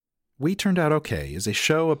We Turned Out Okay is a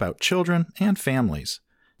show about children and families.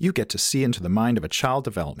 You get to see into the mind of a child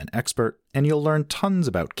development expert, and you'll learn tons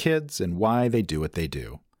about kids and why they do what they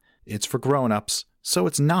do. It's for grown-ups, so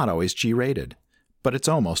it's not always G-rated, but it's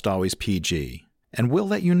almost always PG. And we'll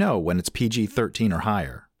let you know when it's PG-13 or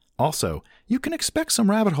higher. Also, you can expect some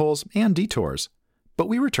rabbit holes and detours, but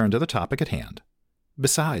we return to the topic at hand.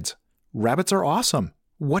 Besides, rabbits are awesome.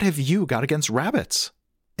 What have you got against rabbits?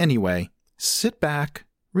 Anyway, sit back,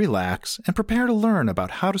 relax, and prepare to learn about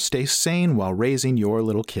how to stay sane while raising your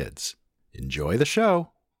little kids. Enjoy the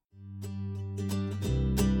show.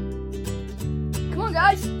 Come on,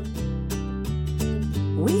 guys.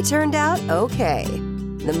 We Turned Out Okay.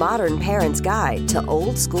 The Modern Parent's Guide to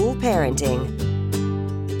Old School Parenting.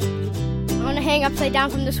 I want to hang upside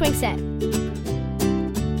down from the swing set.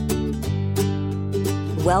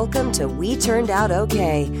 Welcome to We Turned Out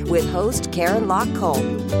Okay with host Karen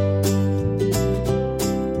Locke-Cole.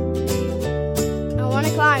 I want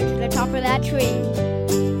to climb to the top of that tree.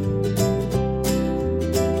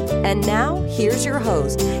 And now, here's your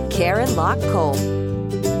host, Karen Locke-Cole.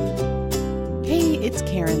 Hey, it's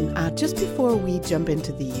Karen. Just before we jump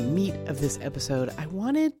into the meat of this episode, I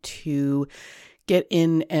wanted to get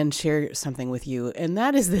in and share something with you, and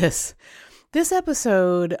that is this. This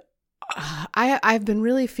episode, I've been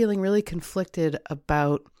really feeling really conflicted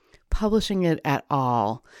about publishing it at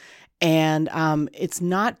all, and it's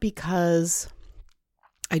not because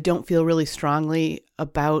I don't feel really strongly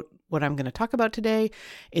about what I'm going to talk about today.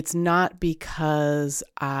 It's not because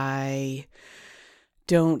I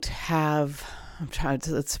don't have...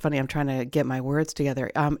 It's funny. I'm trying to get my words together.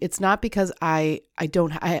 It's not because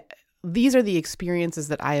these are the experiences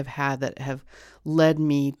that I have had that have led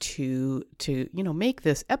me to make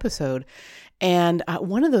this episode. And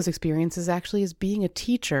one of those experiences actually is being a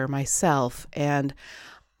teacher myself. And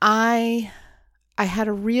I had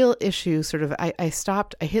a real issue. I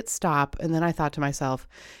hit stop, and then I thought to myself,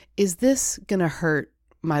 is this going to hurt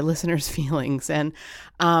my listeners' feelings? And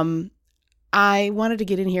I wanted to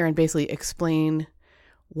get in here and basically explain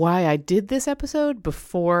why I did this episode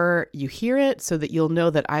before you hear it, so that you'll know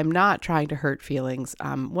that I'm not trying to hurt feelings.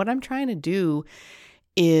 What I'm trying to do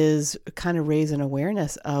is kind of raise an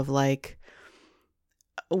awareness of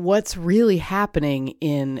what's really happening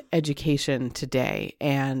in education today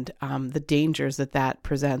and the dangers that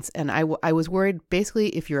presents. And I was worried basically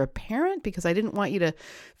if you're a parent, because I didn't want you to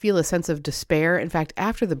feel a sense of despair. In fact,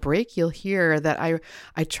 after the break, you'll hear that I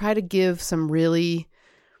try to give some really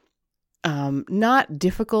not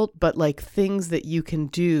difficult, but things that you can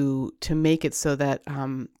do to make it so that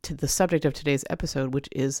to the subject of today's episode, which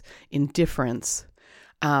is indifference,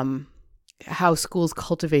 how schools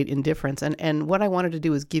cultivate indifference. And what I wanted to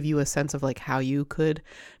do is give you a sense of how you could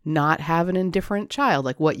not have an indifferent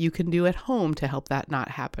child, what you can do at home to help that not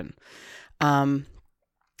happen. And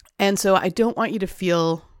so I don't want you to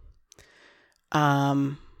feel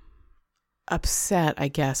upset, I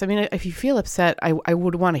guess. I mean, if you feel upset, I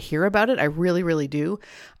would want to hear about it. I really, really do.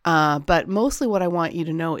 But mostly what I want you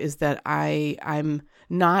to know is that I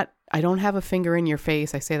don't have a finger in your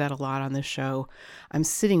face. I say that a lot on this show. I'm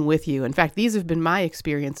sitting with you. In fact, these have been my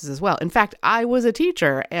experiences as well. In fact, I was a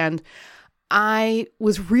teacher and I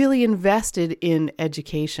was really invested in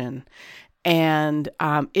education. And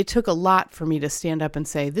it took a lot for me to stand up and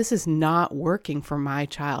say, this is not working for my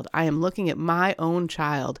child. I am looking at my own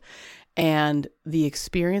child and the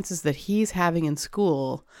experiences that he's having in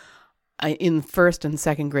school in first and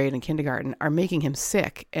second grade and kindergarten are making him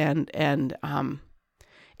sick. And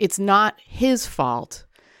it's not his fault.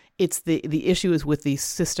 It's the issue is with the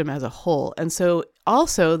system as a whole. And so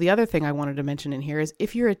also the other thing I wanted to mention in here is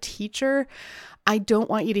if you're a teacher, I don't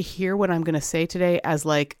want you to hear what I'm going to say today as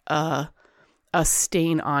a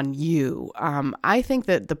stain on you. I think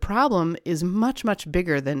that the problem is much, much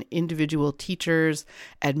bigger than individual teachers,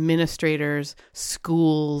 administrators,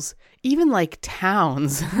 schools, even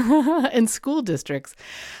towns and school districts,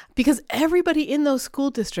 because everybody in those school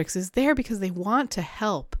districts is there because they want to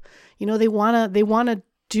help. They want to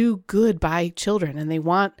do good by children, and they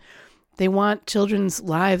want children's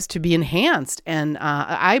lives to be enhanced. And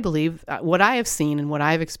I believe what I have seen and what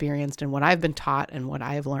I've experienced and what I've been taught and what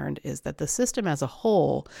I have learned is that the system as a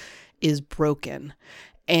whole is broken.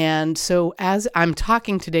 And so as I'm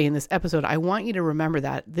talking today in this episode, I want you to remember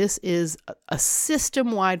that this is a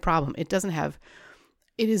system-wide problem. I'm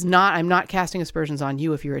not casting aspersions on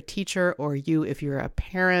you if you're a teacher or you if you're a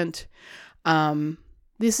parent.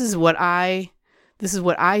 This is what I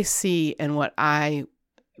see and what I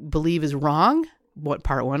believe is wrong,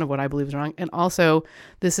 part one of what I believe is wrong. And also,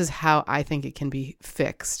 this is how I think it can be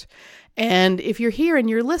fixed. And if you're here and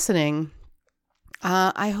you're listening,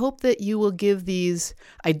 I hope that you will give these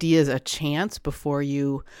ideas a chance before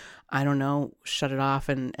you, I don't know, shut it off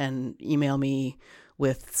and email me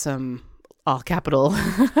with some all capital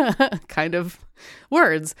kind of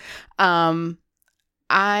words.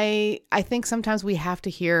 I think sometimes we have to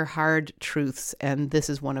hear hard truths, and this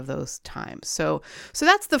is one of those times. So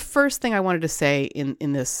that's the first thing I wanted to say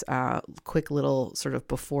in this quick little sort of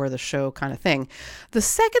before the show kind of thing. The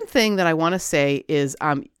second thing that I want to say is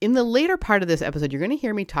in the later part of this episode, you're going to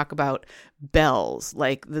hear me talk about bells,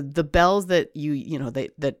 like the bells that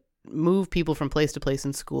that move people from place to place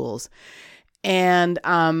in schools. And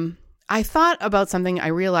I thought about something I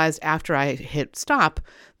realized after I hit stop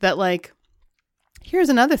that here's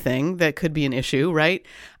another thing that could be an issue, right?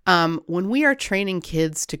 When we are training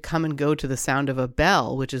kids to come and go to the sound of a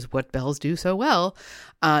bell, which is what bells do so well,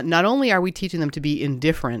 not only are we teaching them to be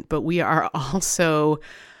indifferent, but we are also,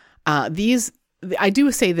 I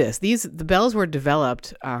do say this, the bells were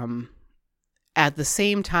developed at the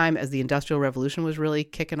same time as the Industrial Revolution was really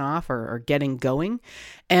kicking off or getting going.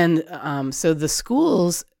 And so the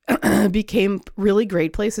schools became really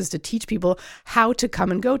great places to teach people how to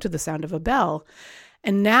come and go to the sound of a bell.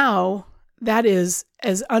 And now that is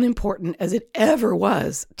as unimportant as it ever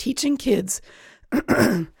was. Teaching kids,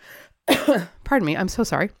 pardon me, I'm so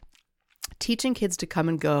sorry. Teaching kids to come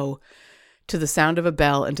and go to the sound of a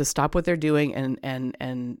bell and to stop what they're doing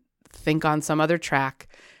and think on some other track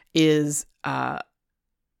is, and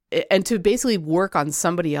to basically work on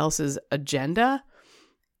somebody else's agenda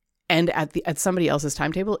and at somebody else's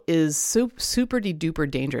timetable is super duper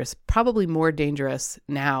dangerous, probably more dangerous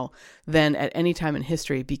now than at any time in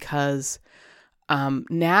history, because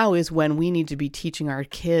now is when we need to be teaching our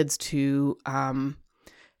kids to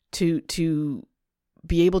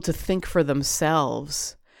be able to think for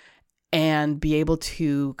themselves and be able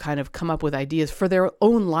to kind of come up with ideas for their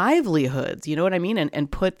own livelihoods, you know what I mean? And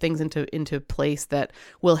put things into place that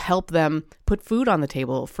will help them put food on the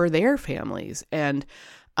table for their families and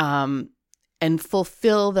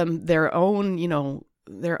fulfill their own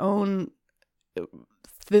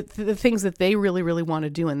the things that they really, really want to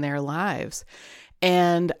do in their lives.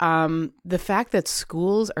 And the fact that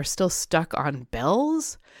schools are still stuck on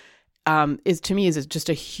bells is just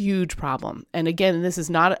a huge problem. And again, it's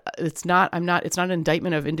not an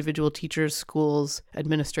indictment of individual teachers, schools,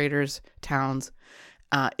 administrators, towns.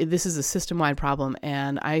 This is a system-wide problem.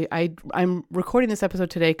 And I'm recording this episode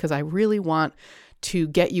today because I really want to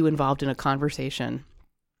get you involved in a conversation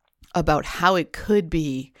about how it could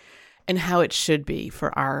be and how it should be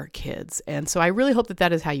for our kids. And so I really hope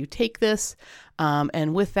that is how you take this.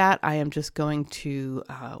 And with that, I am just going to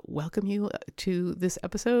welcome you to this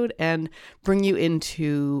episode and bring you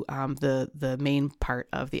into the main part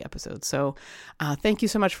of the episode. So thank you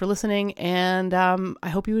so much for listening. And I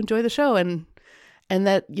hope you enjoy the show and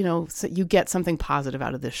that, so you get something positive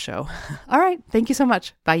out of this show. All right. Thank you so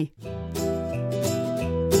much. Bye.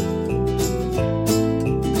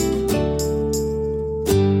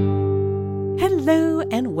 Hello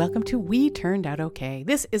and welcome to We Turned Out Okay.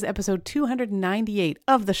 This is episode 298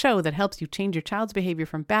 of the show that helps you change your child's behavior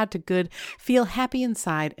from bad to good, feel happy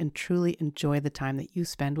inside, and truly enjoy the time that you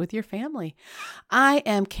spend with your family. I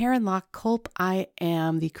am Karen Locke Culp. I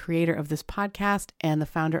am the creator of this podcast and the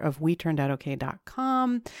founder of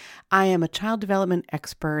WeTurnedOutOK.com. I am a child development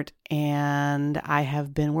expert, and I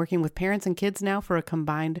have been working with parents and kids now for a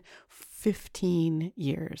combined 15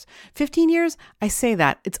 years. 15 years? I say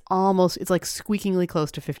that. It's like squeakingly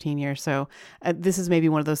close to 15 years. So this is maybe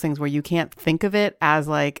one of those things where you can't think of it as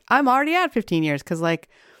I'm already at 15 years because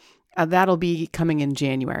that'll be coming in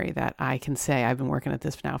January that I can say I've been working at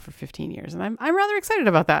this now for 15 years. And I'm rather excited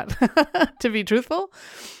about that, to be truthful.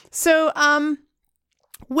 So,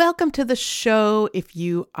 welcome to the show. If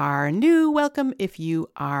you are new, welcome. If you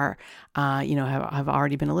are, have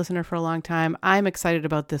already been a listener for a long time, I'm excited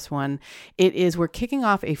about this one. We're kicking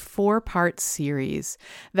off a 4-part series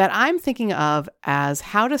that I'm thinking of as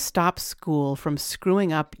how to stop school from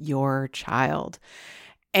screwing up your child.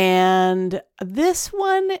 And this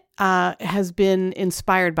one has been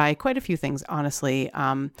inspired by quite a few things, honestly.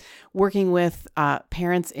 Working with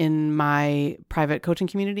parents in my private coaching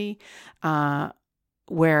community,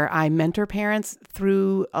 where I mentor parents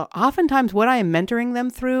through, oftentimes what I am mentoring them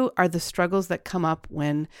through are the struggles that come up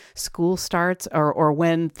when school starts or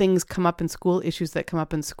when things come up in school, issues that come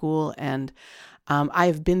up in school. And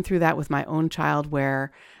I've been through that with my own child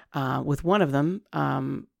where, with one of them,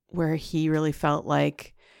 where he really felt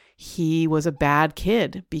like he was a bad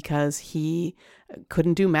kid because he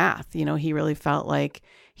couldn't do math. He really felt like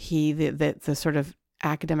the sort of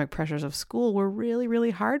academic pressures of school were really,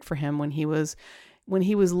 really hard for him when he was when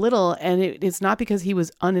he was little, and it's not because he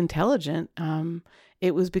was unintelligent.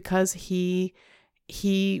 It was because he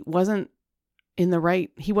wasn't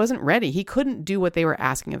he wasn't ready. He couldn't do what they were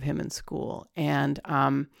asking of him in school. And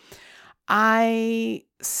I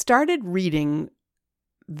started reading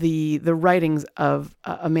the writings of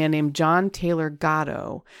a man named John Taylor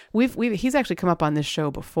Gatto. He's actually come up on this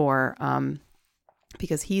show before,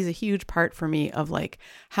 because he's a huge part for me of like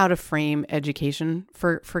how to frame education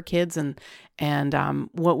for kids and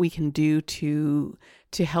what we can do to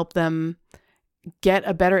help them get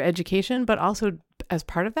a better education, but also as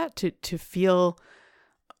part of that to feel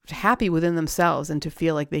happy within themselves and to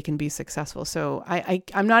feel like they can be successful. So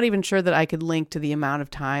I'm not even sure that I could link to the amount of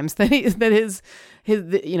times that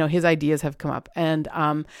his ideas have come up. And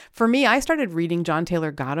for me, I started reading John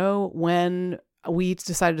Taylor Gatto when we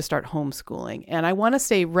decided to start homeschooling. And I want to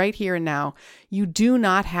say right here and now, you do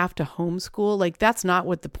not have to homeschool. Like, that's not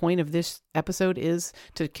what the point of this episode is,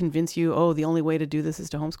 to convince you, oh, the only way to do this is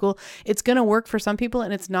to homeschool. It's going to work for some people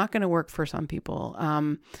and it's not going to work for some people.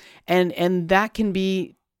 And that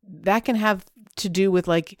can have to do with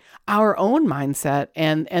like our own mindset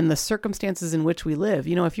and the circumstances in which we live.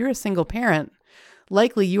 You know, if you're a single parent,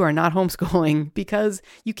 likely you are not homeschooling because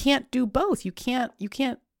you can't do both. You can't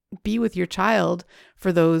be with your child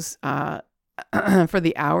for those for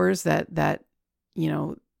the hours that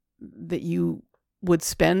you would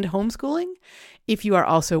spend homeschooling if you are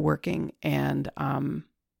also working. And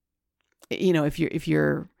if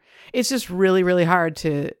you're it's just really, really hard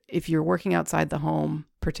to, if you're working outside the home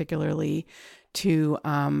particularly, to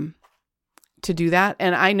do that.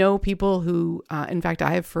 And I know people who in fact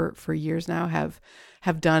I have for years now have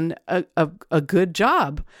done a good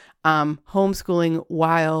job homeschooling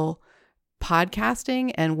while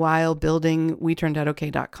podcasting and while building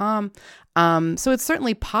WeTurnedOutOK.com. So it's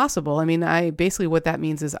certainly possible. I mean, basically what that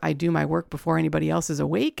means is I do my work before anybody else is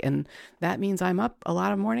awake. And that means I'm up a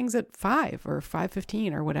lot of mornings at 5 or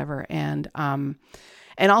 5:15 or whatever. And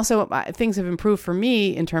also things have improved for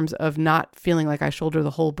me in terms of not feeling like I shoulder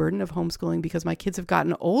the whole burden of homeschooling because my kids have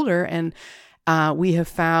gotten older, and we have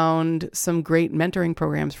found some great mentoring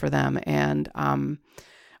programs for them. And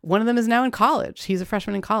one of them is now in college. He's a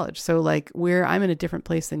freshman in college. So like I'm in a different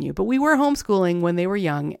place than you, but we were homeschooling when they were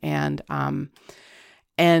young. And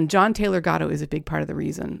John Taylor Gatto is a big part of the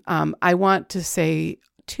reason. I want to say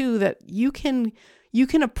too, that you can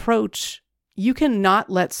not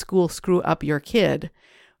let school screw up your kid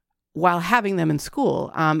while having them in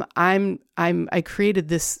school. I created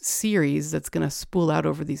this series that's going to spool out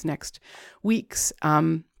over these next weeks,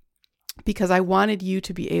 because I wanted you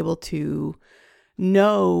to be able to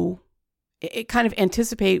know, it kind of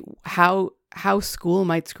anticipate how school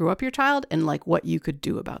might screw up your child and like what you could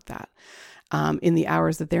do about that in the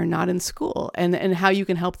hours that they're not in school, and how you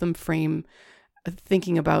can help them frame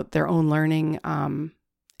thinking about their own learning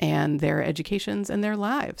and their educations and their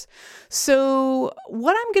lives. So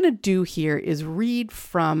what I'm going to do here is read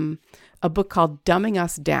from a book called Dumbing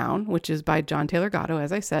Us Down, which is by John Taylor Gatto,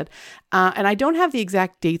 as I said. And I don't have the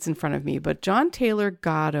exact dates in front of me, but John Taylor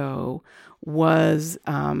Gatto was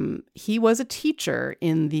a teacher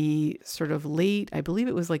in the sort of late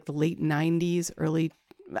 90s,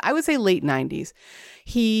 I would say late 90s.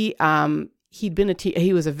 He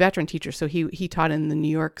was a veteran teacher, so he taught in the New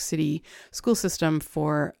York City school system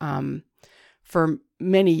for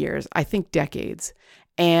many years, I think decades.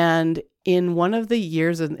 And in one of the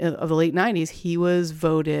years of the late 90s, he was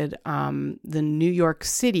voted the New York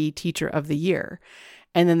City Teacher of the Year.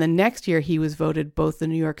 And then the next year, he was voted both the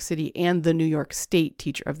New York City and the New York State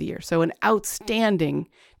Teacher of the Year. So an outstanding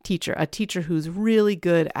teacher, a teacher who's really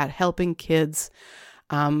good at helping kids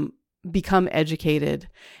become educated.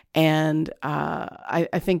 And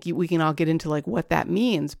I think we can all get into like what that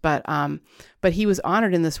means, but he was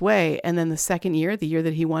honored in this way. And then the second year, the year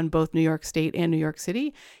that he won both New York State and New York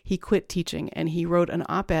City, he quit teaching, and he wrote an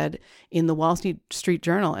op-ed in the Wall Street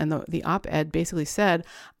Journal. And the op-ed basically said,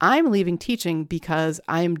 "I'm leaving teaching because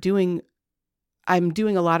I'm doing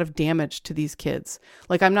a lot of damage to these kids.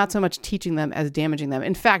 Like, I'm not so much teaching them as damaging them."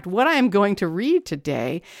 In fact, what I am going to read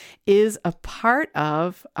today is a part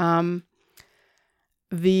of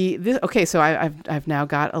so I've now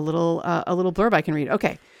got a little blurb I can read.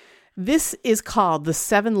 Okay. This is called The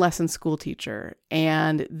 7-Lesson School Teacher.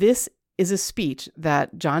 And this is a speech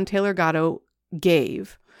that John Taylor Gatto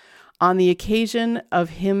gave on the occasion of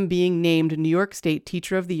him being named New York State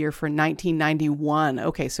Teacher of the Year for 1991.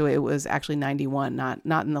 Okay. So it was actually 91,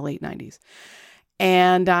 not in the late 90s.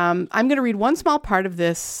 And I'm going to read one small part of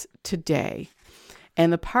this today.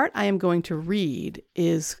 And the part I am going to read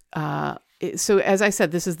is so as I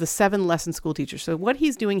said, this is the 7-lesson school teacher. So what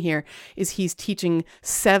he's doing here is he's teaching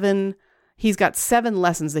 7. He's got 7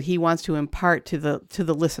 lessons that he wants to impart to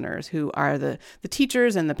the listeners, who are the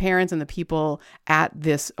teachers and the parents and the people at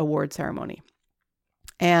this award ceremony.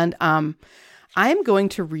 And I'm going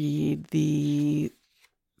to read the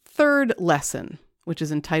 3rd lesson, which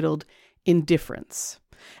is entitled Indifference.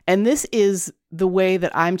 And this is the way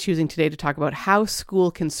that I'm choosing today to talk about how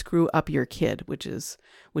school can screw up your kid, which is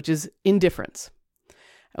indifference.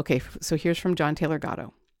 Okay, so here's from John Taylor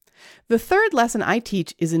Gatto. The 3rd lesson I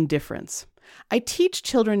teach is indifference. I teach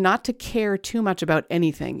children not to care too much about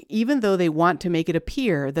anything, even though they want to make it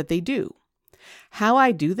appear that they do. How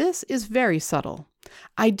I do this is very subtle.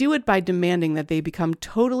 I do it by demanding that they become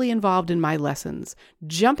totally involved in my lessons,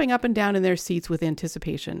 jumping up and down in their seats with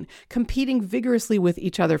anticipation, competing vigorously with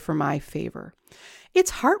each other for my favor.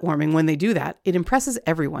 It's heartwarming when they do that. It impresses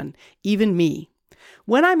everyone, even me.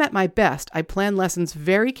 When I'm at my best, I plan lessons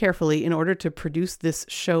very carefully in order to produce this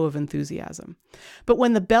show of enthusiasm. But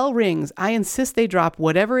when the bell rings, I insist they drop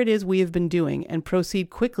whatever it is we have been doing and proceed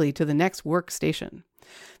quickly to the next workstation.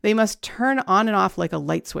 They must turn on and off like a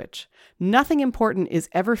light switch. Nothing important is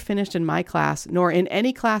ever finished in my class, nor in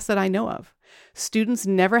any class that I know of. Students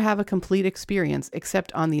never have a complete experience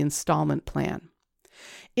except on the installment plan.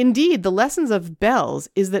 Indeed, the lessons of bells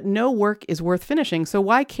is that no work is worth finishing, so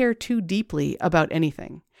why care too deeply about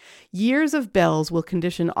anything? Years of bells will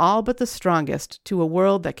condition all but the strongest to a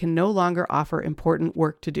world that can no longer offer important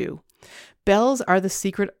work to do. Bells are the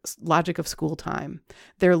secret logic of school time.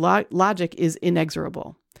 Their logic is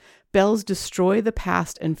inexorable. Bells destroy the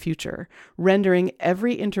past and future, rendering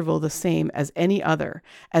every interval the same as any other,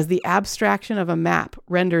 as the abstraction of a map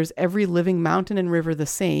renders every living mountain and river the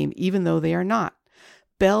same, even though they are not.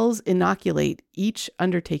 Bells inoculate each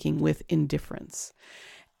undertaking with indifference.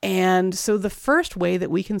 And so the first way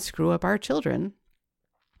that we can screw up our children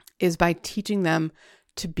is by teaching them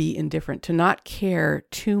to be indifferent, to not care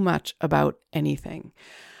too much about anything.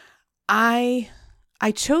 I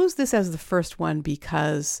chose this as the first one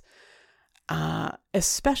because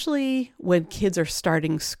especially when kids are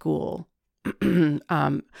starting school,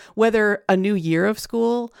 whether a new year of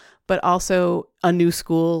school, but also a new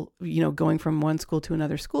school, going from one school to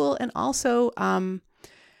another school, and also, as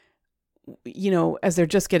they're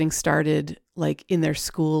just getting started, like in their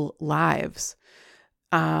school lives,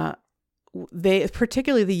 they,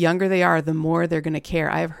 particularly the younger they are, the more they're going to care.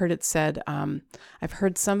 I've heard it said, I've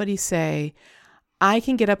heard somebody say, I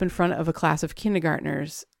can get up in front of a class of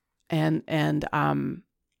kindergartners and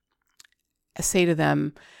say to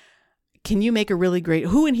them, can you make a really great,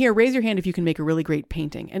 who in here, raise your hand if you can make a really great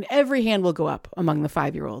painting. And every hand will go up among the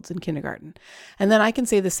 5-year-olds in kindergarten. And then I can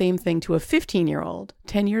say the same thing to a 15-year-old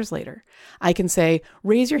 10 years later. I can say,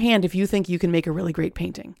 raise your hand if you think you can make a really great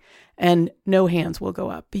painting. And no hands will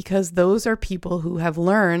go up, because those are people who have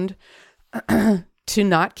learned to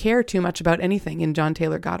not care too much about anything, in John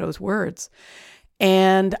Taylor Gatto's words.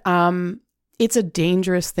 And it's a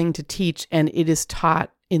dangerous thing to teach, and it is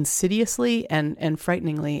taught insidiously and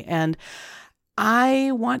frighteningly. And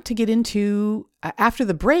I want to get into, after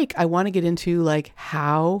the break, I want to get into like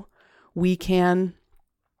how we can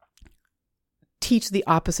teach the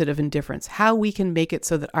opposite of indifference, how we can make it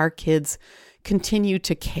so that our kids continue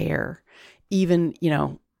to care, even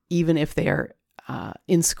if they are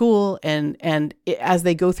in school and as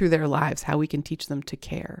they go through their lives, how we can teach them to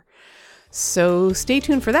care. So stay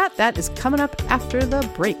tuned for that. That is coming up after the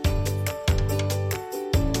break.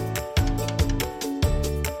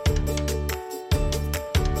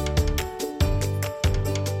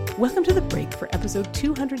 Welcome to the break for episode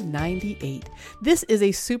 298. This is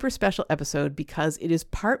a super special episode because it is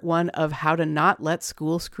part 1 of How to Not Let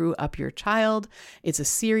School Screw Up Your Child. It's a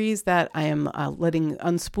series that I am letting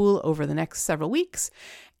unspool over the next several weeks.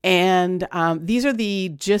 And these are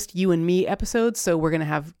the just you and me episodes. So we're going to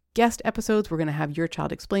have guest episodes. We're going to have Your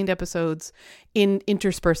Child Explained episodes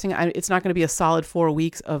interspersing. It's not going to be a solid 4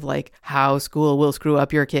 weeks of like how school will screw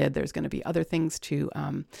up your kid. There's going to be other things to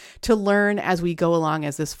learn as we go along,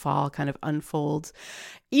 as this fall kind of unfolds.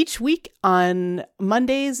 Each week on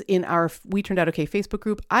Mondays in our We Turned Out Okay Facebook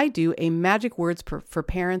group, I do a Magic Words for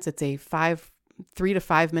Parents. It's a 3 to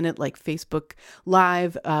 5 minute like Facebook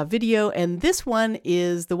live video. And this one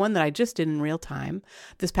is the one that I just did in real time.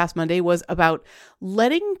 This past Monday was about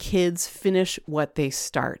letting kids finish what they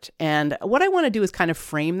start. And what I want to do is kind of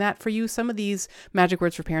frame that for you. Some of these Magic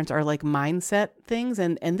Words for Parents are like mindset things.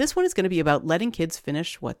 And this one is going to be about letting kids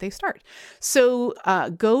finish what they start. So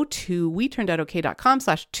go to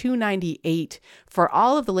weturnedoutokay.com/298 for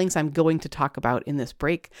all of the links I'm going to talk about in this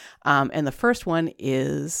break. And the first one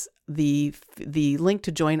is the link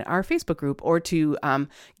to join our Facebook group or to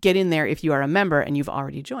get in there if you are a member and you've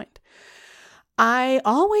already joined. I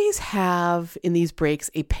always have in these breaks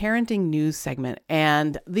a parenting news segment.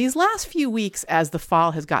 And these last few weeks, as the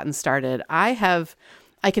fall has gotten started, I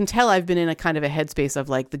can tell I've been in a kind of a headspace of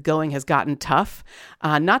like the going has gotten tough,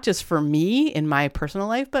 not just for me in my personal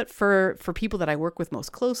life, but for people that I work with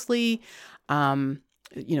most closely, for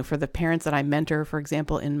the parents that I mentor, for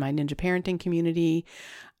example, in my Ninja Parenting community,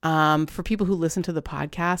 for people who listen to the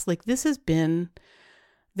podcast. Like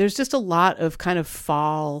there's just a lot of kind of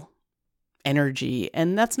fall energy,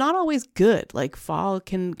 and that's not always good. Like fall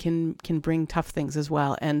can bring tough things as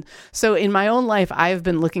well. And so in my own life, I've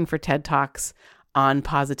been looking for TED Talks on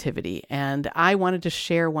positivity, and I wanted to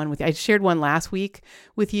share one with you. I shared one last week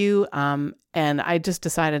with you, and I just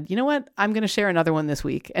decided, you know what, I'm going to share another one this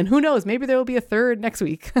week, and who knows, maybe there will be a third next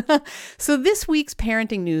week. So this week's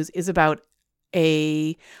parenting news is about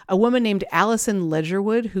a woman named Allison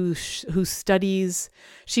Ledgerwood who studies.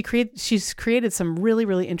 She's created some really,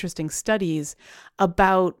 really interesting studies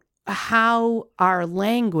about how our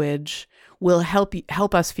language will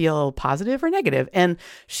help us feel positive or negative. And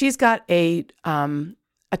she's got a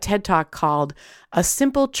TED Talk called "A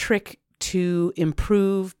Simple Trick to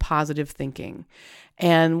Improve Positive Thinking."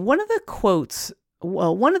 And one of the quotes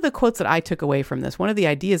that I took away from this, one of the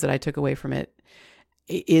ideas that I took away from it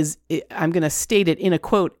is, I'm going to state it in a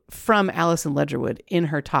quote from Allison Ledgerwood in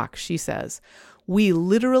her talk. She says, "We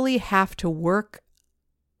literally have to work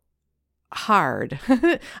hard."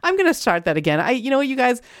 I'm going to start that again. You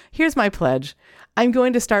guys, here's my pledge. I'm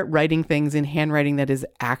going to start writing things in handwriting that is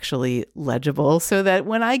actually legible so that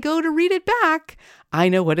when I go to read it back, I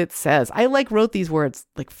know what it says. I wrote these words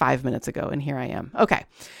 5 minutes ago, and here I am. Okay.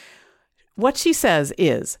 What she says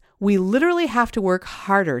is, we literally have to work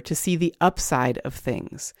harder to see the upside of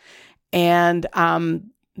things. And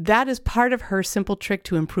that is part of her simple trick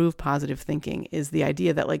to improve positive thinking, is the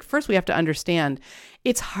idea that first we have to understand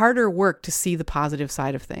it's harder work to see the positive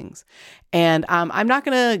side of things. And I'm not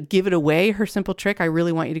going to give it away, her simple trick. I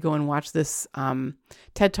really want you to go and watch this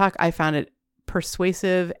TED Talk. I found it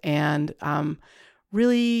persuasive and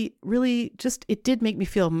really, really just, it did make me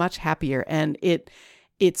feel much happier. And it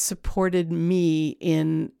supported me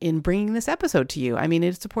in bringing this episode to you. I mean,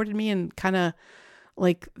 it supported me in kind of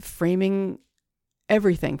framing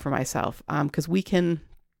everything for myself, because we can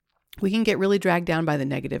get really dragged down by the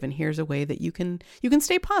negative, and here's a way that you can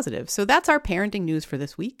stay positive. So that's our parenting news for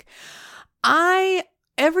this week.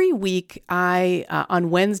 Every week, on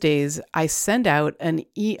Wednesdays, I send out an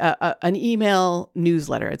email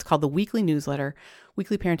newsletter. It's called the Weekly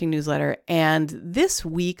Parenting Newsletter. And this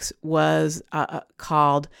week's was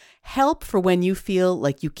called Help for When You Feel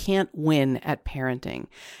Like You Can't Win at Parenting.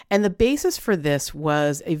 And the basis for this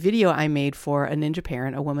was a video I made for a ninja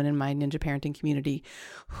parent, a woman in my Ninja Parenting community,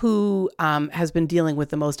 who has been dealing with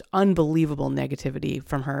the most unbelievable negativity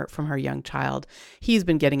from her young child. He's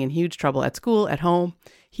been getting in huge trouble at school, at home.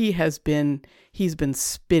 He's been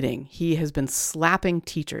spitting. He has been slapping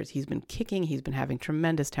teachers. He's been kicking. He's been having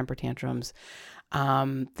tremendous temper tantrums.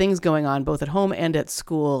 Things going on both at home and at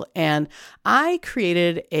school. And I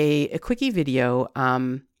created a quickie video.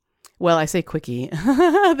 Well, I say quickie,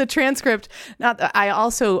 the transcript,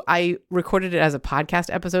 I recorded it as a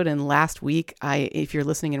podcast episode. And last week, if you're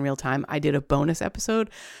listening in real time, I did a bonus episode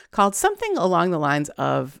called something along the lines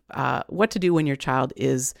of, what to do when your child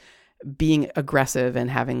is being aggressive and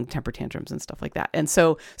having temper tantrums and stuff like that. And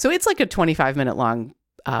so it's like a 25-minute long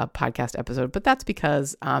podcast episode, but that's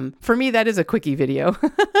because for me that is a quickie video.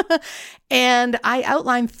 And I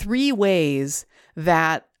outlined 3 ways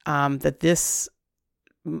that this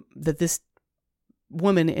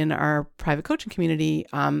woman in our private coaching community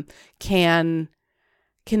can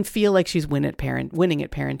feel like she's winning at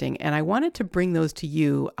parenting. And I wanted to bring those to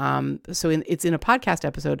you. It's in a podcast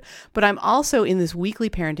episode, but I'm also in this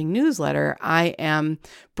weekly parenting newsletter. I am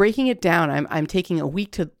breaking it down. I'm taking a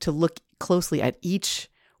week to look closely at each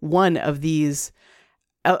one of these,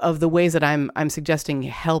 of the ways that I'm suggesting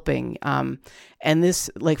helping. And this,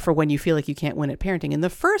 for when you feel like you can't win at parenting. And the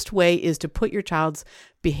first way is to put your child's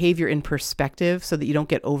behavior in perspective so that you don't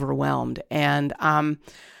get overwhelmed. And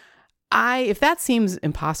if that seems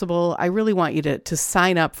impossible, I really want you to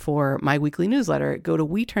sign up for my weekly newsletter. Go to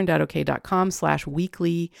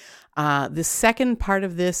WeTurnedOutOK.com/weekly. The second part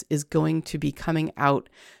of this is going to be coming out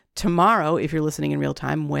tomorrow, if you're listening in real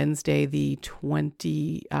time, Wednesday the 2nd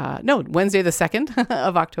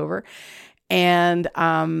of October. And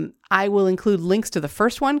I will include links to the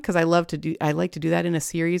first one because I like to do that in a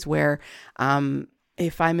series where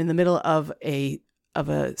if I'm in the middle of a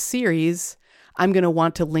series, I'm going to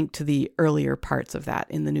want to link to the earlier parts of that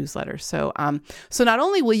in the newsletter. So not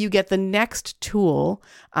only will you get the next tool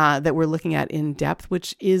that we're looking at in depth,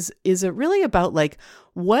 which is really about like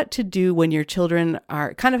what to do when your children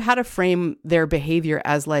are kind of how to frame their behavior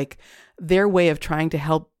as like their way of trying to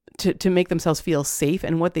help to make themselves feel safe.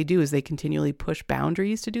 And what they do is they continually push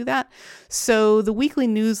boundaries to do that. So the weekly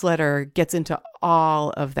newsletter gets into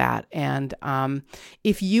all of that. And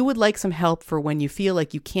if you would like some help for when you feel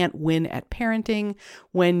like you can't win at parenting,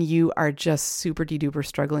 when you are just super de-duper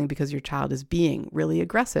struggling because your child is being really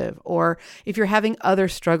aggressive, or if you're having other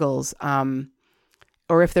struggles,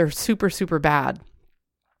 or if they're super, super bad,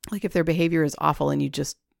 like if their behavior is awful and you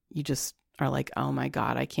just are like, oh my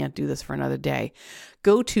God, I can't do this for another day.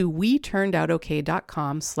 Go to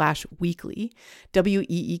weturnedoutokay.com/weekly,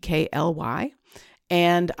 WEEKLY,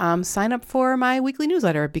 and sign up for my weekly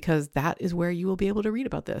newsletter because that is where you will be able to read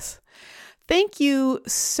about this. Thank you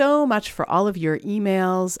so much for all of your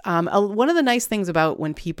emails. One of the nice things about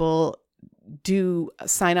when people do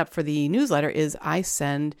sign up for the newsletter is I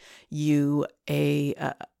send you a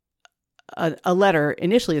letter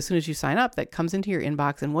initially as soon as you sign up that comes into your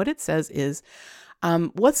inbox. And what it says is,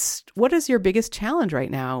 what is your biggest challenge right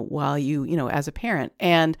now while you as a parent?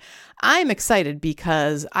 And I'm excited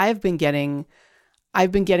because I've been getting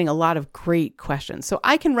a lot of great questions. So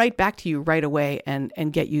I can write back to you right away and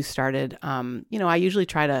get you started. I usually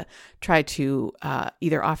try to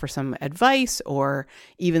either offer some advice, or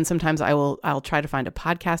even sometimes I'll try to find a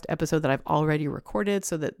podcast episode that I've already recorded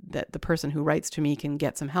so that the person who writes to me can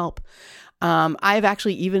get some help. I've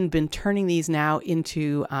actually even been turning these now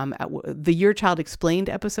into the Your Child Explained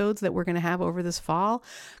episodes that we're going to have over this fall.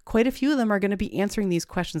 Quite a few of them are going to be answering these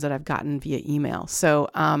questions that I've gotten via email. So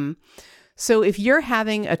if you're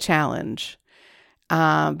having a challenge,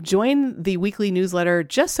 join the weekly newsletter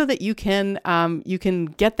just so that you can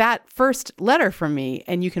get that first letter from me,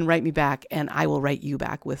 and you can write me back, and I will write you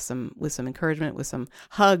back with some encouragement, with some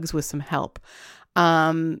hugs, with some help.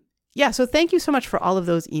 So thank you so much for all of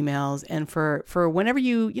those emails, and for whenever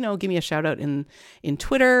you give me a shout out in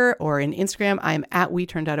Twitter or in Instagram. I am at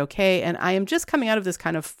WeTurnedOutOK, and I am just coming out of this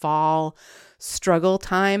kind of fall struggle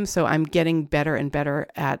time, so I'm getting better and better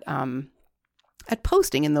at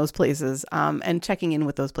posting in those places, and checking in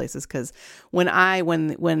with those places. Cause when I've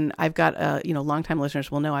got longtime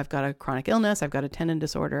listeners will know I've got a chronic illness, I've got a tendon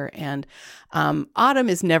disorder, and, autumn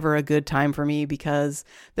is never a good time for me because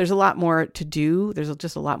there's a lot more to do. There's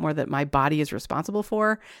just a lot more that my body is responsible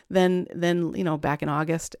for than back in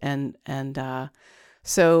August.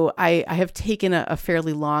 So I have taken a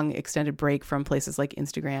fairly long extended break from places like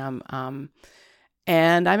Instagram,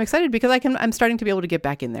 and I'm excited because I'm starting to be able to get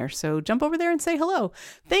back in there. So jump over there and say hello.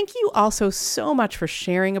 Thank you also so much for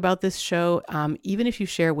sharing about this show. Even if you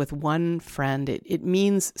share with one friend, it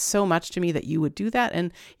means so much to me that you would do that,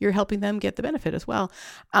 and you're helping them get the benefit as well.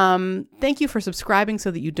 Thank you for subscribing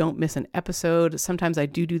so that you don't miss an episode. Sometimes I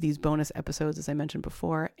do these bonus episodes, as I mentioned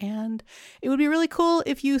before, and it would be really cool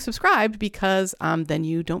if you subscribed because then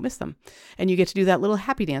you don't miss them. And you get to do that little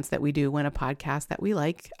happy dance that we do when a podcast that we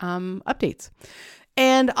like updates.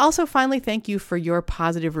 And also, finally, thank you for your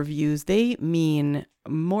positive reviews. They mean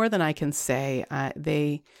more than I can say.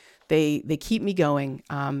 They keep me going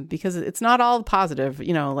because it's not all positive.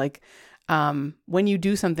 When you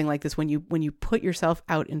do something like this, when you put yourself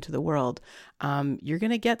out into the world, you're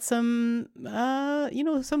gonna get some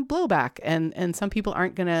blowback, and some people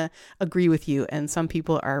aren't gonna agree with you, and some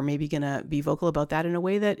people are maybe gonna be vocal about that in a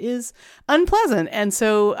way that is unpleasant. And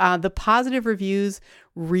so the positive reviews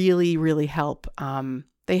really, really help.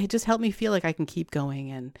 They just help me feel like I can keep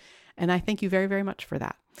going, and I thank you very, very much for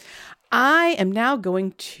that. I am now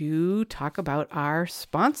going to talk about our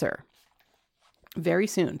sponsor very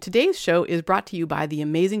soon. Today's show is brought to you by the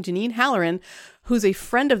amazing Janine Halloran, who's a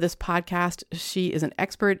friend of this podcast. She is an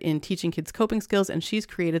expert in teaching kids coping skills, and she's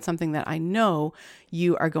created something that I know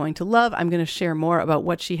you are going to love. I'm going to share more about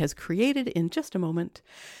what she has created in just a moment.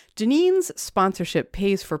 Janine's sponsorship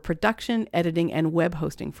pays for production, editing, and web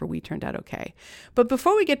hosting for We Turned Out Okay. But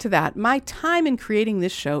before we get to that, my time in creating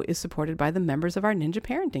this show is supported by the members of our Ninja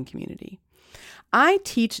Parenting community. I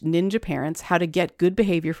teach Ninja parents how to get good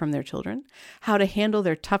behavior from their children, how to handle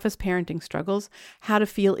their toughest parenting struggles, how to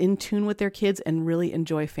feel in tune with their kids, and really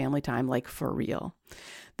enjoy family time, like for real.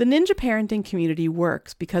 The Ninja Parenting community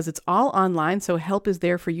works because it's all online, so help is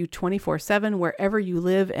there for you 24/7, wherever you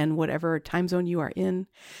live and whatever time zone you are in.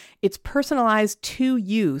 It's personalized to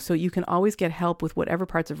you, so you can always get help with whatever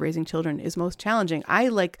parts of raising children is most challenging.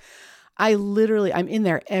 I'm in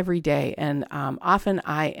there every day. And often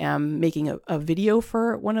I am making a video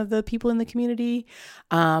for one of the people in the community.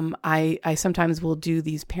 I sometimes will do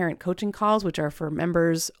these parent coaching calls, which are for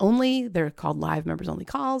members only. They're called live members only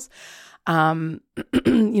calls.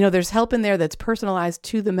 There's help in there that's personalized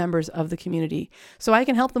to the members of the community. So I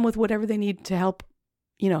can help them with whatever they need to help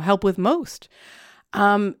with most.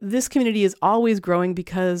 This community is always growing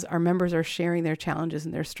because our members are sharing their challenges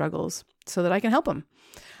and their struggles so that I can help them.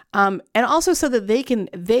 And also so that they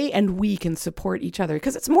and we can support each other,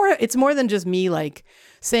 because it's more than just me like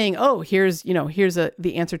saying, oh, here's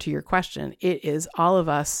the answer to your question. It is all of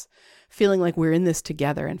us feeling like we're in this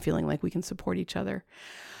together and feeling like we can support each other.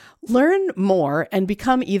 Learn more and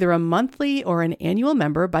become either a monthly or an annual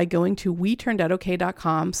member by going to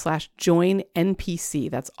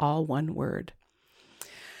WeTurnedOutOK.com/join-NPC. That's all one word.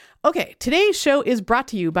 Okay, today's show is brought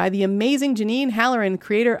to you by the amazing Janine Halloran,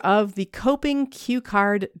 creator of the Coping Cue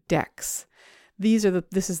Card decks. This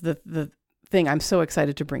is the thing I'm so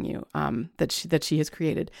excited to bring you that she has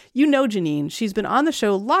created. You know Janine. She's been on the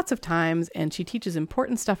show lots of times, and she teaches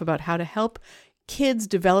important stuff about how to help kids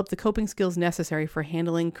develop the coping skills necessary for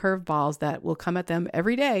handling curveballs that will come at them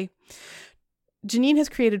every day. Janine has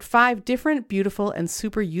created 5 different, beautiful, and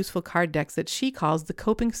super useful card decks that she calls the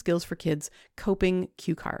Coping Skills for Kids Coping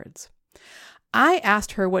Cue Cards. I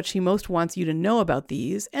asked her what she most wants you to know about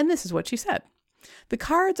these, and this is what she said. The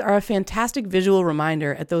cards are a fantastic visual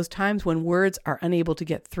reminder at those times when words are unable to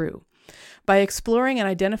get through. By exploring and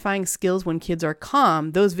identifying skills when kids are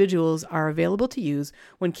calm, those visuals are available to use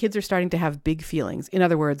when kids are starting to have big feelings. In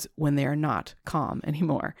other words, when they are not calm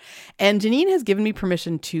anymore. And Janine has given me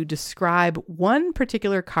permission to describe one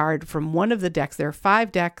particular card from one of the decks. There are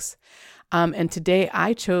 5 decks. And today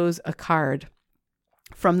I chose a card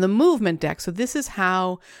from the movement deck. So this is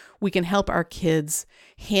how we can help our kids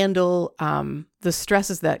handle the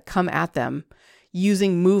stresses that come at them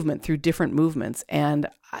using movement through different movements. And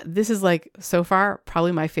this is so far,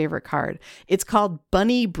 probably my favorite card. It's called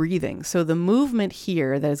bunny breathing. So the movement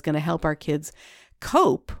here that is going to help our kids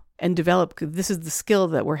cope and develop, this is the skill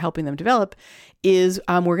that we're helping them develop, is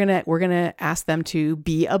we're gonna ask them to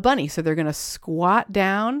be a bunny. So they're going to squat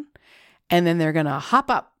down, and then they're going to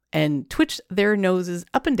hop up and twitch their noses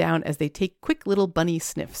up and down as they take quick little bunny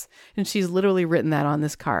sniffs. And she's literally written that on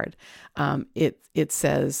this card. It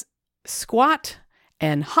says squat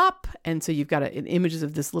and hop. And so you've got images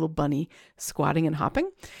of this little bunny squatting and hopping.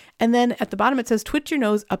 And then at the bottom, it says, twitch your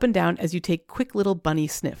nose up and down as you take quick little bunny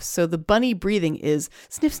sniffs. So the bunny breathing is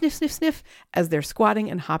sniff, sniff, sniff, sniff, as they're squatting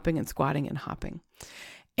and hopping and squatting and hopping.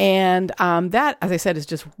 And that, as I said, is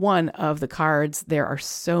just one of the cards. There are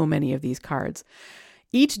so many of these cards.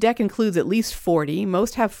 Each deck includes at least 40.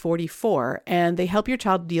 Most have 44, and they help your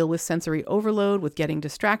child deal with sensory overload, with getting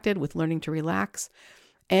distracted, with learning to relax,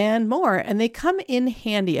 and more. And they come in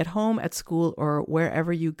handy at home, at school, or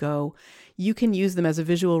wherever you go. You can use them as a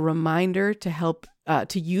visual reminder to help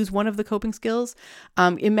to use one of the coping skills.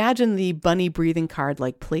 Imagine the bunny breathing card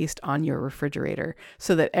placed on your refrigerator,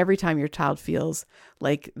 so that every time your child feels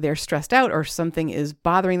like they're stressed out or something is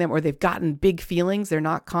bothering them, or they've gotten big feelings, they're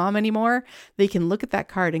not calm anymore, they can look at that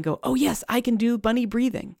card and go, oh yes, I can do bunny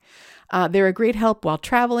breathing. They're a great help while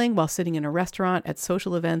traveling, while sitting in a restaurant, at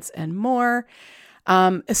social events, and more.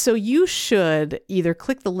 So you should either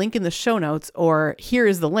click the link in the show notes, or here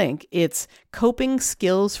is the link. It's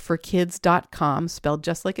copingskillsforkids.com, spelled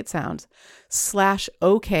just like it sounds,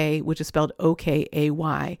 /OK, which is spelled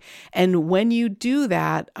OKAY. And when you do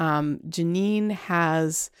that, Janine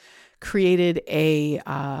has created a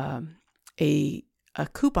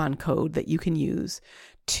coupon code that you can use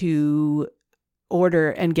to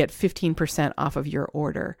order and get 15% off of your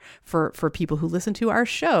order for people who listen to our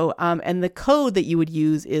show. And the code that you would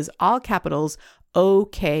use is all capitals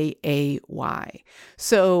OKAY.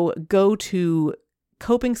 So go to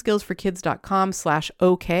copingskillsforkids.com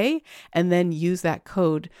 /OK and then use that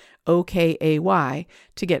code OKAY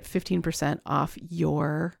to get 15% off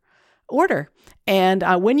your order. And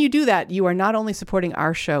when you do that, you are not only supporting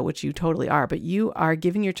our show, which you totally are, but you are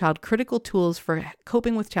giving your child critical tools for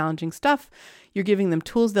coping with challenging stuff. You're giving them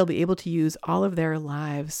tools they'll be able to use all of their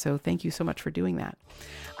lives. So thank you so much for doing that.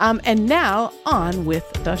 And now on with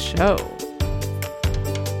the show.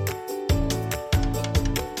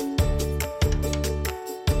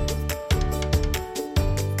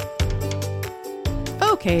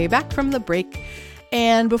 Okay, back from the break.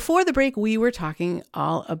 And before the break, we were talking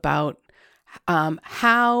all about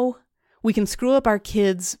how we can screw up our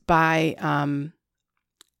kids by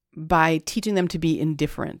teaching them to be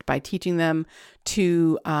indifferent, by teaching them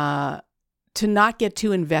to not get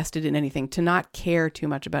too invested in anything, to not care too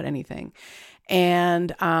much about anything.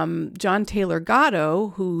 And John Taylor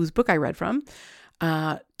Gatto, whose book I read from,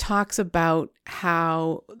 talks about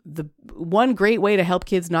how the one great way to help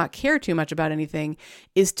kids not care too much about anything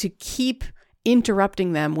is to keep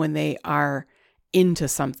interrupting them when they are into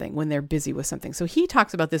something, when they're busy with something. So he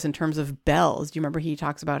talks about this in terms of bells. Do you remember he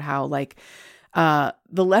talks about how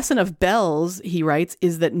the lesson of bells, he writes,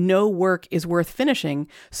 is that no work is worth finishing.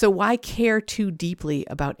 So why care too deeply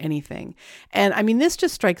about anything? And I mean, this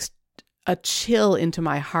just strikes a chill into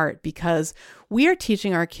my heart because we are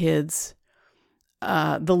teaching our kids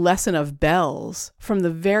the lesson of bells from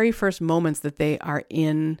the very first moments that they are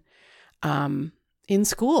in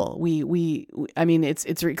school. I mean, it's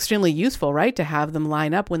extremely useful, right, to have them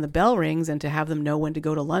line up when the bell rings and to have them know when to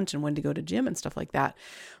go to lunch and when to go to gym and stuff like that.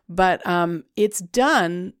 But it's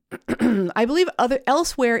done, I believe,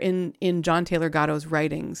 elsewhere in John Taylor Gatto's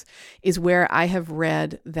writings is where I have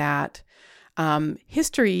read that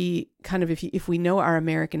history, kind of if we know our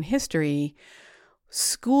American history,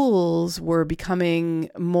 schools were becoming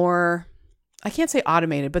more, I can't say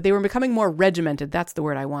automated, but they were becoming more regimented. That's the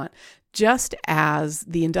word I want. Just as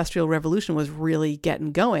the Industrial Revolution was really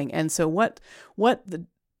getting going. And so what the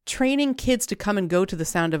training kids to come and go to the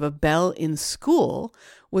sound of a bell in school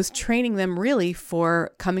was training them really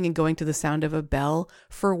for coming and going to the sound of a bell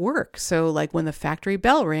for work. So like when the factory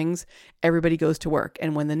bell rings, everybody goes to work.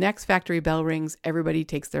 And when the next factory bell rings, everybody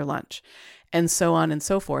takes their lunch, and so on and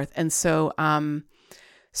so forth. And so,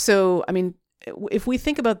 I mean, if we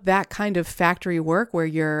think about that kind of factory work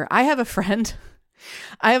where I have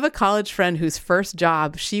a college friend whose first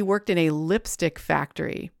job, she worked in a lipstick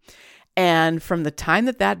factory. And from the time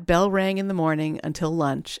that bell rang in the morning until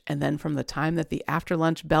lunch, and then from the time that the after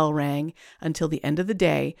lunch bell rang until the end of the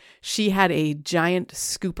day, she had a giant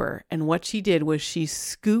scooper. And what she did was she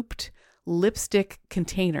scooped lipstick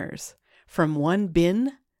containers from one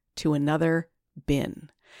bin to another bin.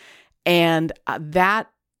 And that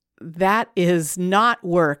is not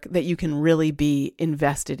work that you can really be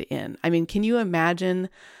invested in. I mean, can you imagine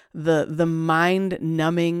the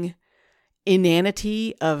mind-numbing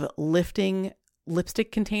inanity of lifting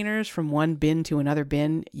lipstick containers from one bin to another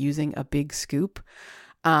bin using a big scoop?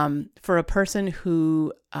 For a person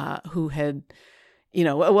who had,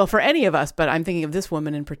 well, for any of us, but I'm thinking of this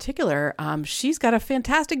woman in particular, she's got a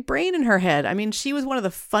fantastic brain in her head. I mean, she was one of the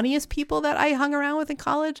funniest people that I hung around with in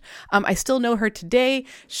college. I still know her today.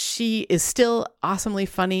 She is still awesomely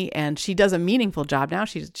funny, and she does a meaningful job now.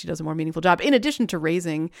 She does a more meaningful job. In addition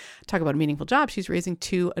to talk about a meaningful job, she's raising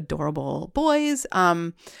 2 adorable boys.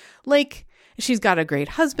 She's got a great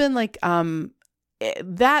husband.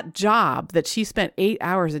 That job that she spent 8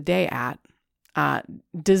 hours a day at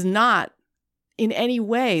does not in any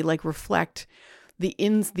way reflect the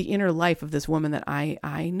inner life of this woman that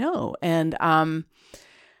I know. And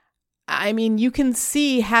I mean, you can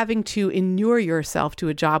see having to inure yourself to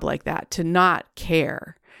a job like that, to not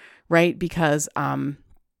care, right? Because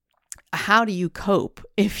how do you cope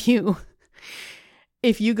if you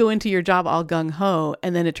go into your job all gung-ho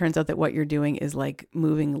and then it turns out that what you're doing is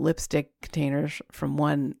moving lipstick containers from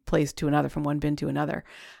one place to another, from one bin to another?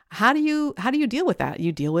 How do you deal with that?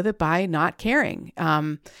 You deal with it by not caring.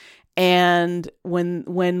 And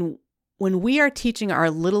when we are teaching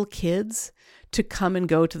our little kids to come and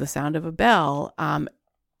go to the sound of a bell,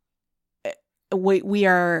 we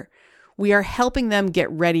are helping them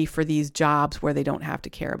get ready for these jobs where they don't have to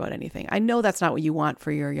care about anything. I know that's not what you want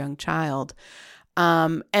for your young child.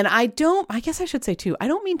 And I guess I should say too, I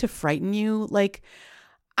don't mean to frighten you.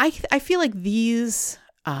 I feel like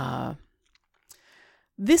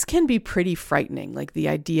this can be pretty frightening, the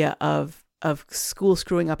idea of school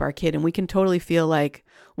screwing up our kid. And we can totally feel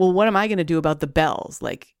well, what am I going to do about the bells?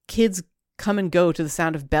 Kids come and go to the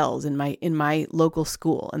sound of bells in my local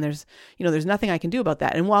school. And there's nothing I can do about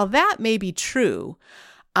that. And while that may be true,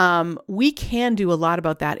 we can do a lot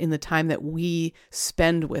about that in the time that we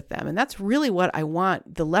spend with them. And that's really what I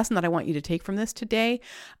want, the lesson that I want you to take from this today.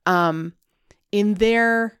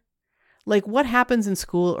 What happens in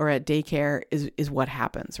school or at daycare is what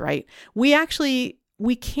happens, right?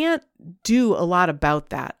 We can't do a lot about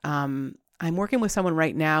that. I'm working with someone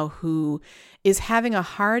right now who is having a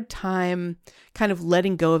hard time kind of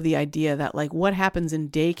letting go of the idea that what happens in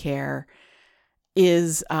daycare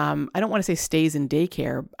is, I don't want to say stays in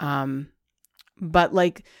daycare,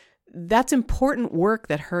 but that's important work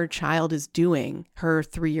that her child is doing, her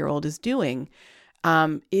 3-year-old is doing,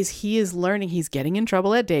 he is learning, he's getting in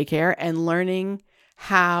trouble at daycare and learning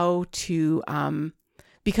how to,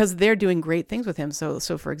 because they're doing great things with him. So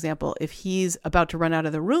for example, if he's about to run out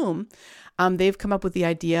of the room, they've come up with the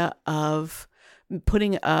idea of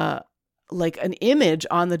putting like an image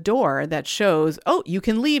on the door that shows, oh, you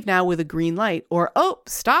can leave now with a green light, or, oh,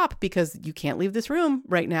 stop because you can't leave this room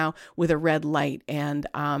right now with a red light. And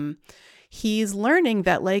he's learning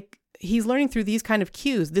that, like, he's learning through these kind of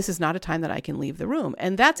cues, this is not a time that I can leave the room.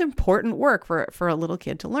 And that's important work for a little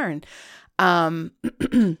kid to learn.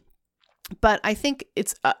 But I think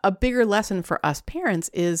it's a bigger lesson for us parents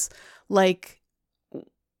is, like,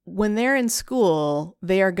 when they're in school,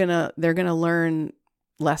 they're gonna learn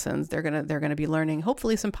lessons. They're gonna be learning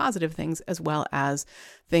hopefully some positive things, as well as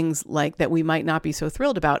things like that we might not be so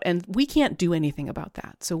thrilled about, and we can't do anything about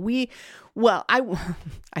that. So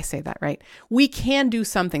I say that, right? We can do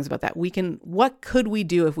some things about that. What could we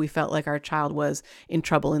do if we felt like our child was in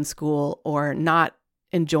trouble in school or not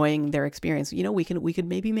enjoying their experience? You know, we could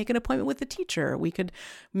maybe make an appointment with the teacher. We could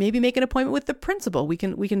maybe make an appointment with the principal. We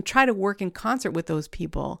can try to work in concert with those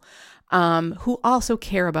people who also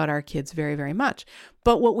care about our kids very, very much.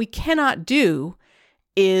 But what we cannot do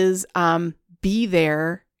is be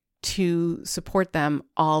there to support them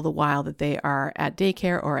all the while that they are at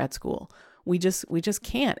daycare or at school. We just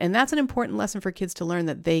can't. And that's an important lesson for kids to learn,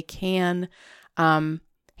 that they can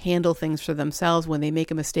handle things for themselves. When they make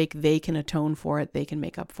a mistake, they can atone for it. They can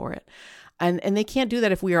make up for it. And they can't do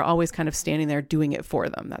that if we are always kind of standing there doing it for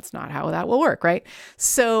them. That's not how that will work, right?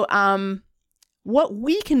 So what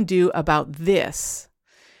we can do about this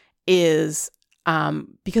is,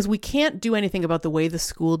 because we can't do anything about the way the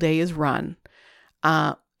school day is run,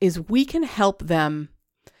 is we can help them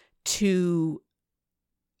to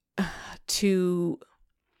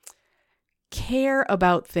care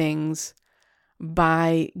about things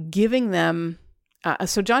by giving them,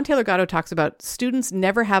 so John Taylor Gatto talks about students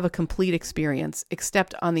never have a complete experience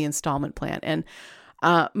except on the installment plan. And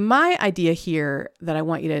my idea here that I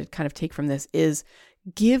want you to kind of take from this is,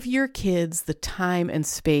 give your kids the time and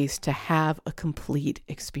space to have a complete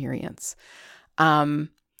experience.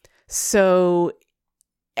 So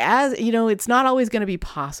as you know, it's not always going to be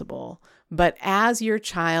possible, but as your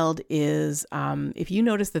child is, if you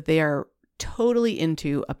notice that they are totally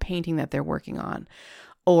into a painting that they're working on,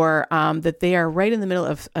 or that they are right in the middle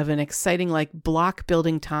of an exciting, like, block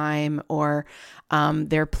building time, or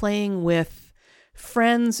they're playing with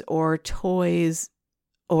friends or toys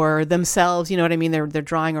or themselves, you know what I mean? They're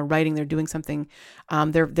drawing or writing, they're doing something,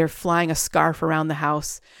 they're flying a scarf around the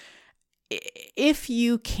house. If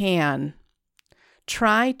you can,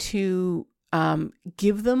 try to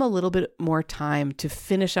give them a little bit more time to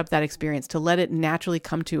finish up that experience, to let it naturally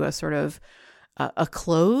come to a sort of a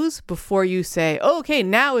close before you say, oh, okay,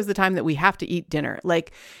 now is the time that we have to eat dinner.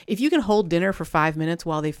 Like, if you can hold dinner for 5 minutes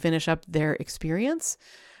while they finish up their experience,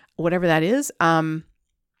 whatever that is,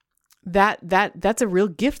 that's a real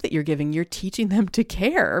gift that you're giving. You're teaching them to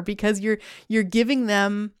care, because you're giving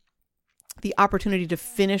them the opportunity to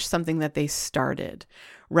finish something that they started,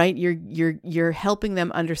 right? You're helping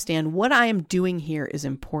them understand what I am doing here is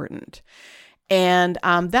important. And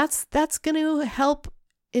that's going to help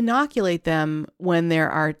inoculate them when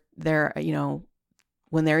they're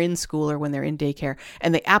when they're in school or when they're in daycare,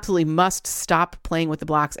 and they absolutely must stop playing with the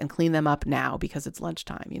blocks and clean them up now because it's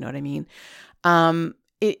lunchtime. You know what I mean?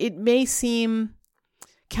 It may seem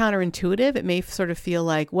counterintuitive. It may sort of feel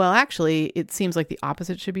like, well, actually, it seems like the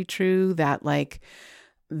opposite should be true, that, like,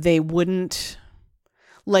 they wouldn't,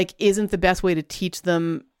 like, isn't the best way to teach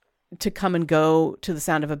them to come and go to the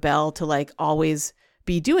sound of a bell to, like, always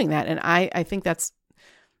be doing that. And I think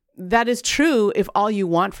that is true if all you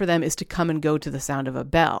want for them is to come and go to the sound of a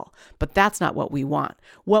bell, but that's not what we want.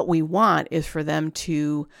 What we want is for them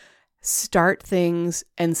to start things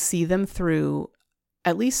and see them through,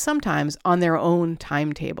 at least sometimes, on their own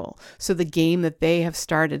timetable. So the game that they have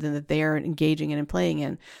started and that they are engaging in and playing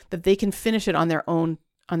in, that they can finish it on their own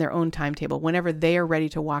timetable. Whenever they are ready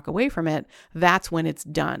to walk away from it, that's when it's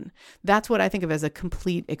done. That's what I think of as a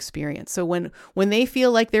complete experience. So when they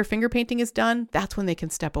feel like their finger painting is done, that's when they can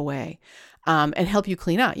step away and help you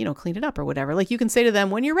clean it up or whatever. Like, you can say to them,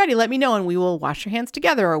 when you're ready, let me know, and we will wash your hands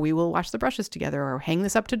together, or we will wash the brushes together, or hang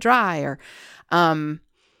this up to dry, or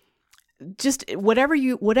just whatever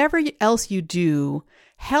else you do,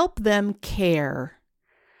 help them care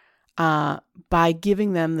by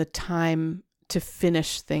giving them the time to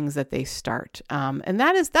finish things that they start. And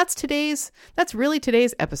that's really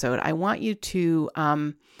today's episode. I want you to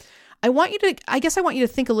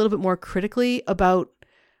think a little bit more critically about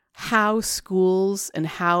how schools and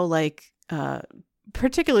how, like,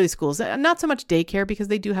 particularly schools, not so much daycare because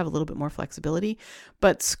they do have a little bit more flexibility,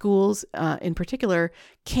 but schools in particular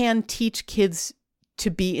can teach kids to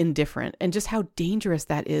be indifferent, and just how dangerous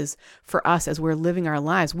that is for us as we're living our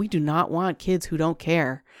lives. We do not want kids who don't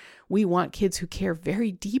care. we want kids who care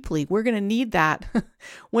very deeply. We're going to need that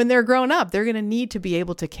when they're grown up. They're going to need to be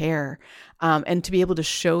able to care and to be able to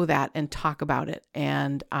show that and talk about it.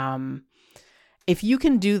 And if you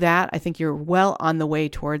can do that, I think you're well on the way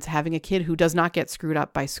towards having a kid who does not get screwed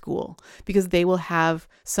up by school, because they will have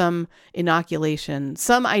some inoculation,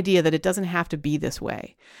 some idea that it doesn't have to be this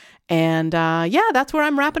way. And that's where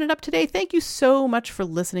I'm wrapping it up today. Thank you so much for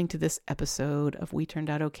listening to this episode of We Turned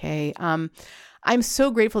Out Okay. I'm so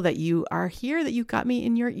grateful that you are here, that you got me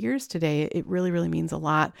in your ears today. It really, really means a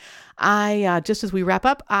lot. Just as we wrap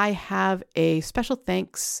up, I have a special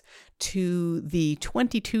thanks to the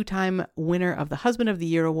 22-time winner of the Husband of the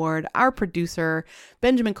Year Award, our producer,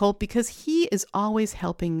 Benjamin Culp, because he is always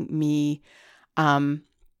helping me. All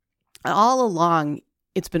along,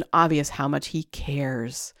 it's been obvious how much he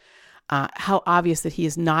cares, how obvious that he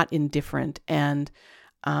is not indifferent. And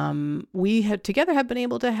we have together have been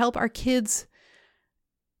able to help our kids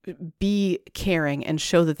be caring and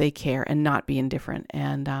show that they care and not be indifferent.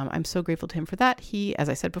 And I'm so grateful to him for that. He, as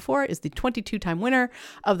I said before, is the 22-time winner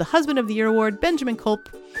of the Husband of the Year Award, Benjamin Culp.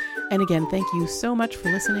 And again, thank you so much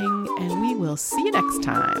for listening, and we will see you next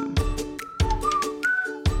time.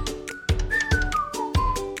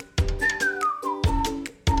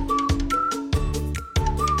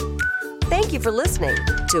 Thank you for listening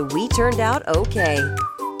to We Turned Out Okay.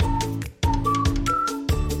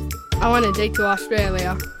 I want a date to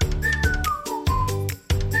Australia.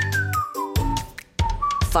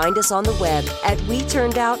 Find us on the web at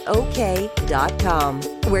WeTurnedOutOK.com,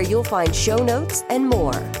 where you'll find show notes and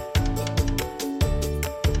more.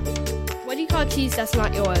 What do you call cheese that's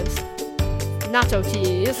not yours? Nacho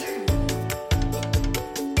cheese.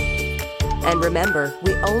 And remember,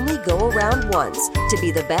 we only go around once. To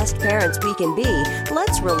be the best parents we can be,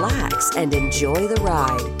 let's relax and enjoy the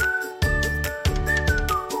ride.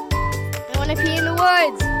 I want to pee in the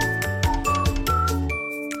woods.